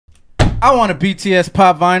I want a BTS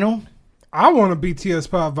pop vinyl. I want a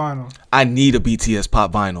BTS pop vinyl. I need a BTS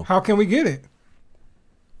pop vinyl. How can we get it?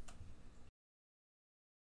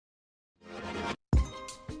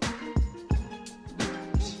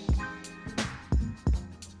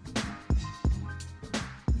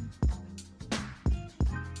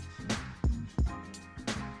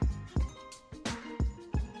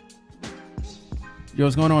 Yo,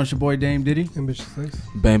 what's going on? It's your boy Dame Diddy. Ambitious Face.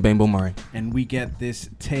 Bang Bang Boomerang. And we get this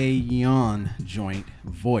Taeyeon joint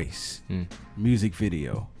voice music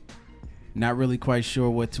video. Not really quite sure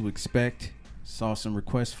what to expect. Saw some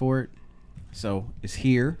requests for it. So it's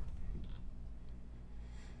here.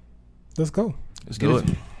 Let's go. Let's do it.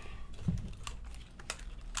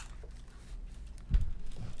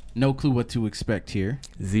 No clue what to expect here.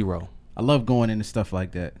 Zero. I love going into stuff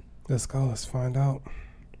like that. Let's go. Let's find out.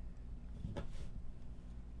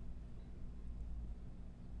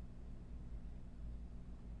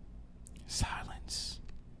 Silence.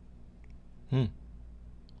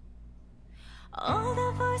 All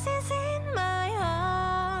the voices in my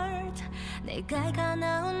heart 내 가가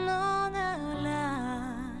나온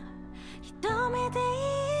너나라瞳でい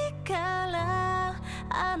いから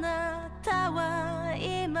あなたは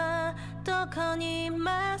今どこにい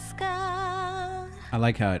ますか I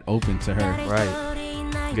like how it opened to her. Right.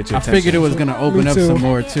 Get your I figured it was going to open up some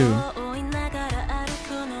more too.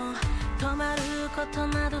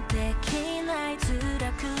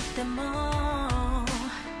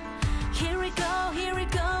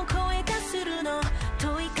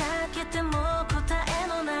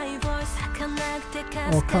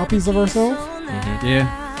 All copies of ourselves? Yeah.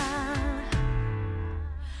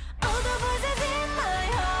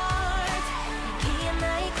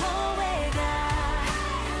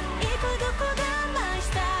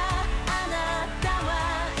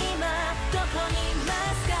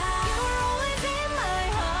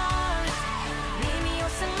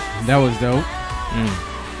 That was dope.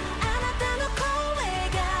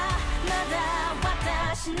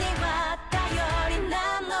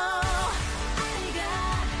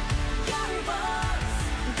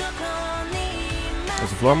 Is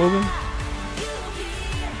the floor moving?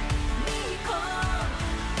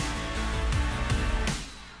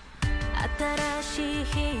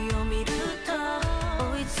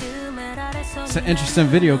 It's an interesting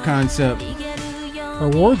video concept. Her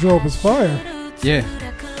wardrobe is fire. Yeah.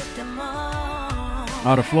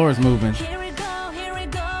 Oh, the floor is moving.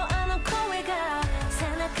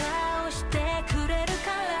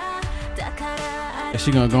 Is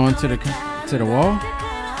she gonna go into the wall?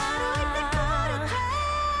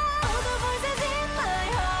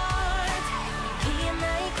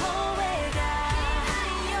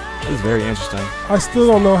 This is very interesting. I still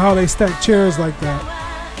don't know how they stack chairs like that.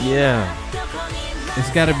 Yeah. It's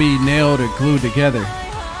got to be nailed or glued together.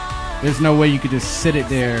 There's no way you could just sit it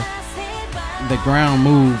there, the ground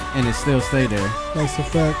move, and it still stay there. That's a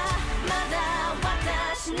fact.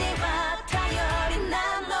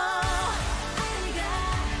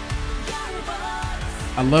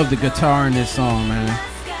 I love the guitar in this song, man.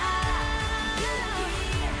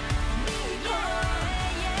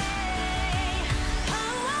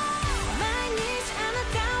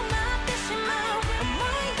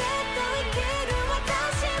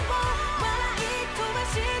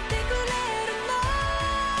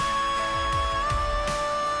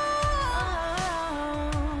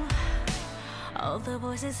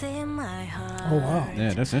 Oh wow.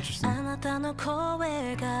 Yeah, that's interesting. I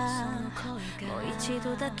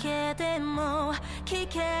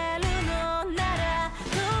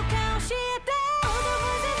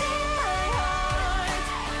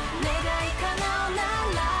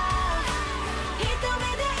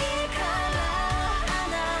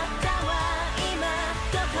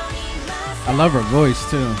love her voice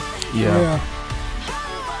too. Yeah.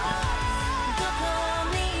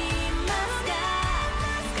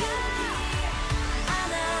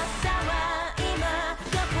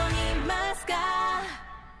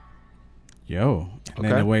 Yo, and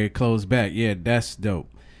then the way it closed back, yeah, that's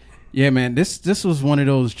dope. Yeah, man, this was one of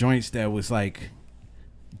those joints that was like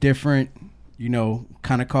different, you know,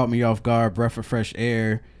 kind of caught me off guard, breath of fresh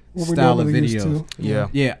air style of videos.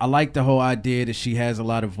 Yeah, I like the whole idea that she has a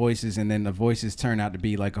lot of voices, and then the voices turn out to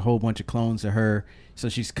be like a whole bunch of clones of her. So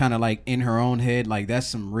she's kind of like in her own head. Like that's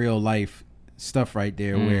some real life stuff right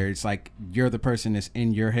there, where it's like you're the person that's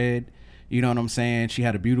in your head. You know what I'm saying? She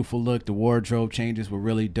had a beautiful look. The wardrobe changes were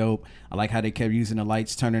really dope. I like how they kept using the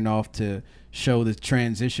lights turning off to show the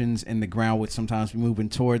transitions, and the ground would sometimes be moving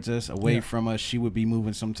towards us, away from us. She would be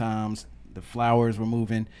moving sometimes the flowers were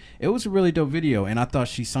moving. It was a really dope video, and I thought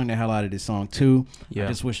she sung the hell out of this song too. Yeah. I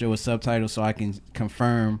just wish there was subtitles so I can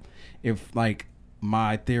confirm if like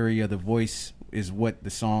my theory of the voice is what the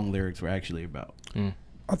song lyrics were actually about.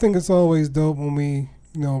 I think it's always dope when we,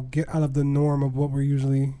 get out of the norm of what we're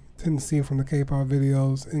usually tend to see from the K-pop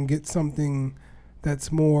videos and get something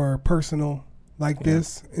that's more personal like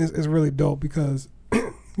this. Is really dope because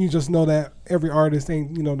you just know that every artist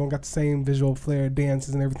ain't, don't got the same visual flair,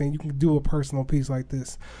 dances and everything. You can do a personal piece like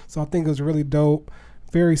this. So I think it was really dope.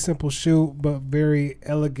 Very simple shoot, but very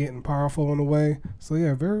elegant and powerful in a way. So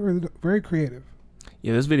yeah, very, very creative.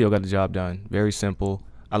 Yeah, this video got the job done. Very simple.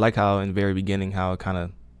 I like how in the very beginning how it kind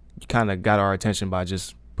of got our attention by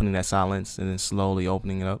just putting that silence and then slowly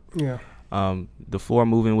opening it up. Yeah. The floor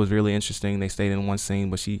moving was really interesting. They stayed in one scene,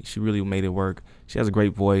 but she really made it work. She has a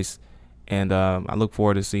great voice, and I look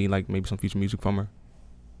forward to seeing like maybe some future music from her.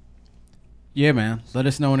 Yeah, man. Let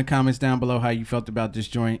us know in the comments down below how you felt about this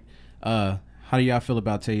joint. How do y'all feel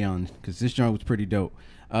about Taeyeon? Because this joint was pretty dope.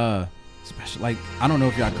 Especially like I don't know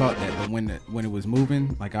if y'all caught that, but when it was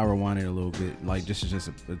moving, like I rewinded a little bit. Like this is just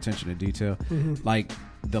attention to detail. Like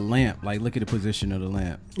the lamp, like look at the position of the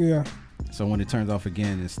lamp. Yeah. So when it turns off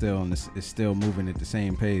again, it's still moving at the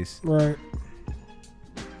same pace. Right.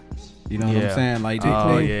 You know what I'm saying? Like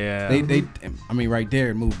they I mean right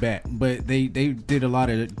there it moved back, but they did a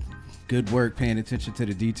lot of good work paying attention to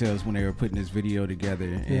the details when they were putting this video together,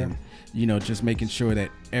 and just making sure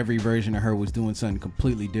that every version of her was doing something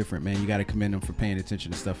completely different. Man, you got to commend them for paying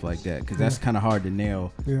attention to stuff like that, because that's kind of hard to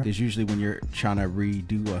nail. Because usually when you're trying to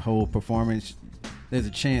redo a whole performance, there's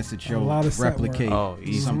a chance that you'll replicate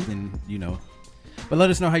something, But let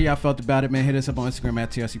us know how y'all felt about it, man. Hit us up on Instagram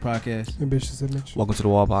at TLC Podcast. Ambitious Image. Welcome to the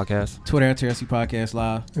Wall Podcast. Twitter at TLC Podcast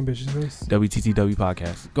Live. Ambitious Image. WTTW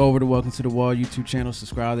Podcast. Go over to Welcome to the Wall YouTube channel.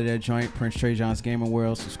 Subscribe to that joint. Prince Taeyeon's Gaming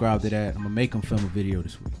World. Subscribe to that. I'm going to make him film a video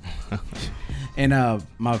this week. And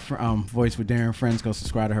my Voice with Darren Friends, go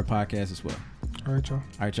subscribe to her podcast as well. All right, y'all. All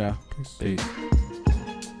right, y'all. Peace. Peace.